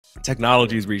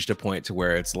technology's reached a point to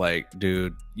where it's like,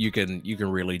 dude, you can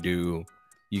really do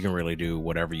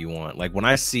whatever you want. Like when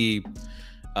I see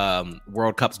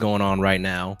World Cups going on right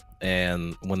now,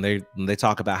 and when they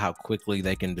talk about how quickly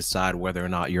they can decide whether or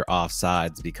not you're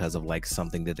offsides because of like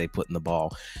something that they put in the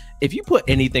ball. If you put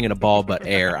anything in a ball but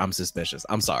air, I'm suspicious.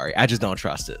 I'm sorry, I just don't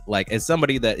trust it. Like, as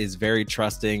somebody that is very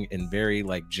trusting and very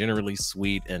like generally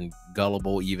sweet and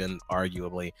gullible, even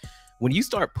arguably, when you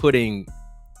start putting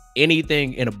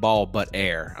anything in a ball but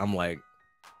air, I'm like,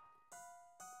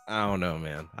 I don't know,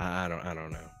 man. I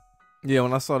don't know. Yeah,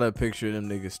 when I saw that picture of them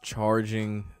niggas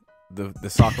charging the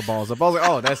soccer balls up, I was like,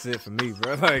 oh, that's it for me,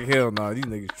 bro. Like, hell no, these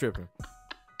niggas tripping.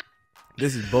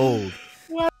 This is bold.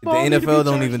 What? The NFL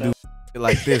don't even do shit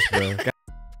like this, bro.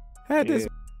 Had this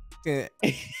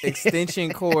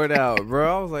extension cord out,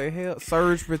 bro. I was like, hell,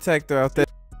 surge protector out there.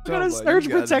 I got a surge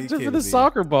protector for the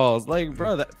soccer balls. Like,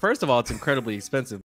 bro, first of all, it's incredibly expensive.